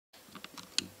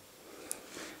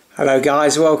Hello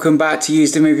guys, welcome back to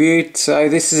Used and Reviewed. So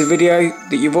this is a video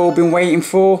that you've all been waiting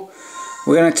for.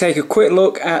 We're going to take a quick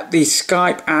look at the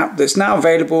Skype app that's now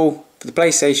available for the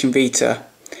PlayStation Vita.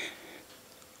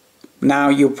 Now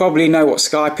you'll probably know what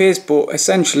Skype is, but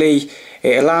essentially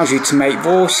it allows you to make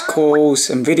voice calls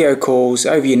and video calls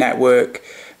over your network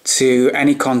to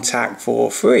any contact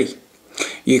for free.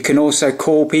 You can also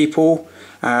call people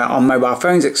on mobile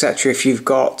phones, etc. if you've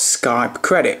got Skype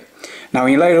credit. Now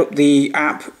when you load up the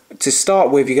app, to start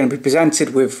with, you're going to be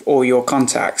presented with all your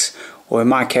contacts, or in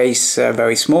my case a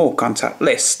very small contact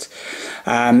list.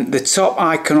 The top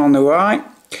icon on the right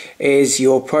is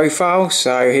your profile,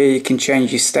 so here you can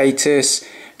change your status,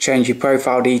 change your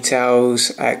profile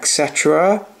details,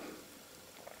 etc.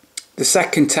 The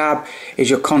second tab is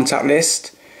your contact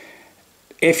list.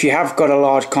 If you have got a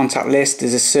large contact list,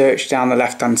 there's a search down the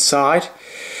left hand side.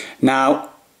 Now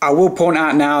I will point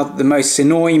out now the most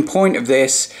annoying point of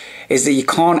this is that you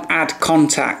can't add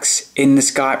contacts in the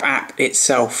Skype app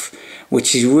itself,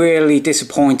 which is really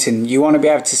disappointing. You want to be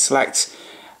able to select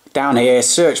down here,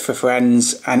 search for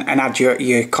friends and add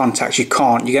your contacts. You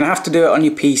can't. You're going to have to do it on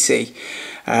your PC.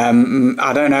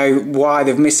 I don't know why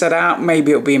they've missed that out.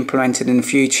 Maybe it'll be implemented in the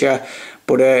future,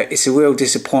 but it's a real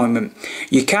disappointment.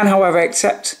 You can, however,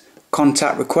 accept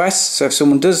contact requests. So if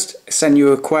someone does send you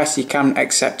a request, you can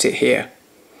accept it here.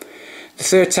 The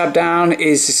third tab down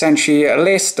is essentially a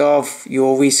list of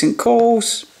your recent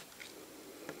calls,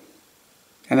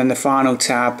 and then the final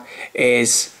tab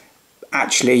is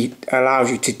actually allows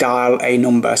you to dial a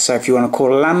number. So if you want to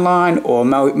call a landline or a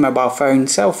mobile phone,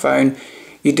 cell phone,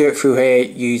 you do it through here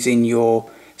using your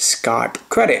Skype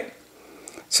credit.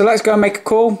 So let's go and make a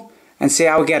call and see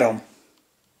how we get on.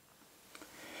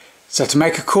 So to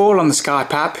make a call on the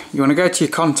Skype app, you want to go to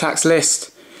your contacts list,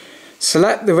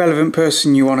 select the relevant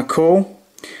person you want to call,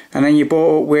 and then you're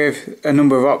brought up with a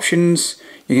number of options.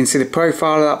 You can see the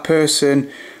profile of that person,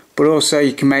 but also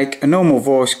you can make a normal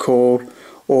voice call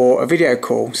or a video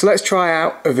call. So let's try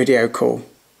out a video call.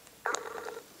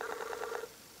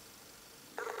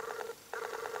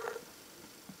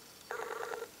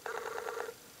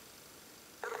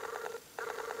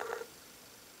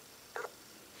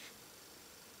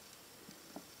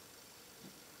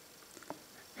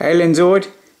 Hey Linzoid.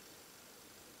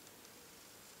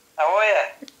 How are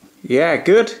you? Yeah,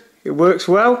 good. It works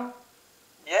well.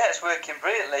 Yeah, it's working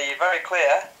brilliantly. You're very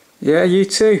clear. Yeah, you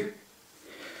too.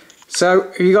 So,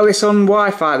 have you got this on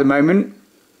Wi-Fi at the moment?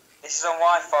 This is on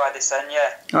Wi-Fi, this end,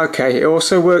 yeah. Okay, it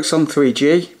also works on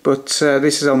 3G, but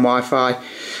this is on Wi-Fi.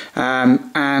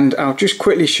 And I'll just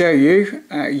quickly show you.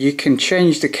 You can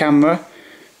change the camera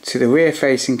to the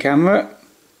rear-facing camera,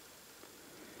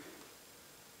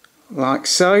 like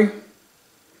so.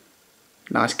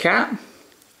 Nice cat.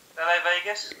 Hello,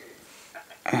 Vegas.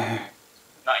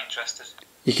 Not interested.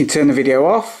 You can turn the video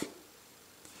off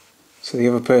so the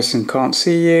other person can't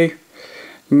see you,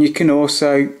 and you can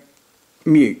also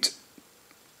mute.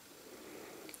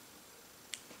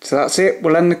 So that's it.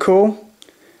 We'll end the call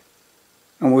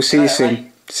and we'll see you soon.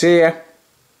 Mate. See ya.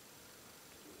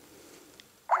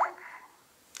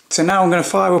 So now I'm going to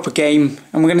fire up a game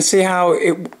and we're going to see how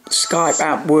Skype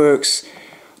app works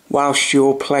whilst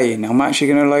you're playing. I'm actually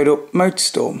going to load up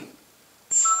Motorstorm.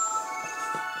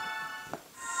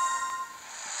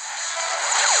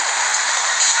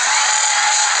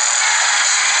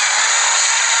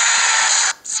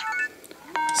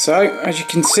 So as you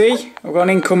can see, I've got an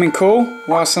incoming call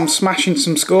whilst I'm smashing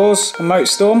some scores on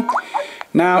Motorstorm.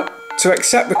 Now to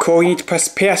accept the call you need to press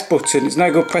the PS button. It's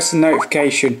no good pressing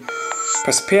notification.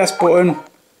 Press the PS button,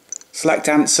 select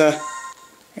answer,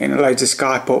 and it loads the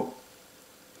Skype up.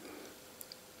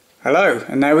 Hello,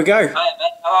 and there we go. Hi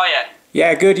mate, how are you?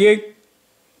 Yeah, good, you?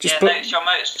 Just noticed your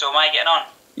Motorstorm, how are you getting on?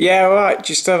 Yeah, alright,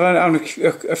 just on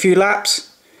a few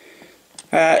laps.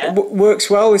 Yeah. Works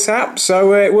well, this app,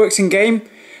 so it works in game.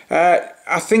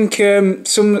 I think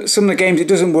some of the games it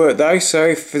doesn't work though, so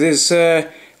if there's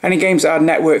any games that have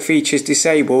network features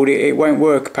disabled, it won't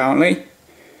work apparently.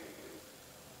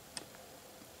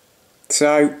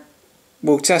 So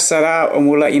we'll test that out and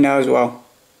we'll let you know as well.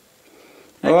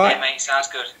 Okay, Alright, mate, sounds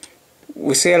good.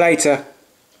 we'll see you later.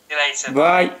 See you later.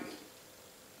 Bye.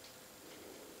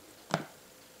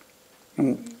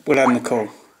 And we'll end the call.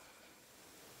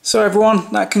 So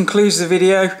everyone, that concludes the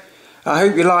video. I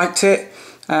hope you liked it.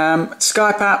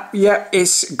 Skype app, yep,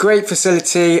 it's a great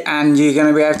facility and you're going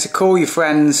to be able to call your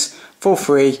friends for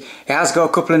free. It has got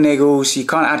a couple of niggles. You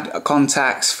can't add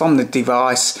contacts from the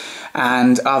device,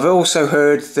 and I've also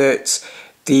heard that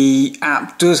the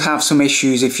app does have some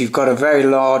issues if you've got a very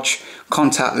large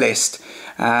contact list.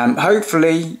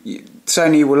 Hopefully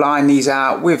Sony will line these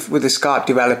out with the Skype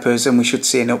developers, and we should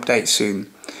see an update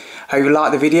soon. Hope you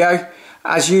like the video.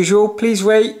 As usual, please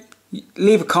rate,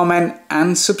 leave a comment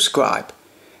and subscribe.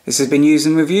 This has been Used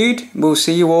and Reviewed. We'll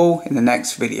see you all in the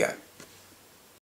next video.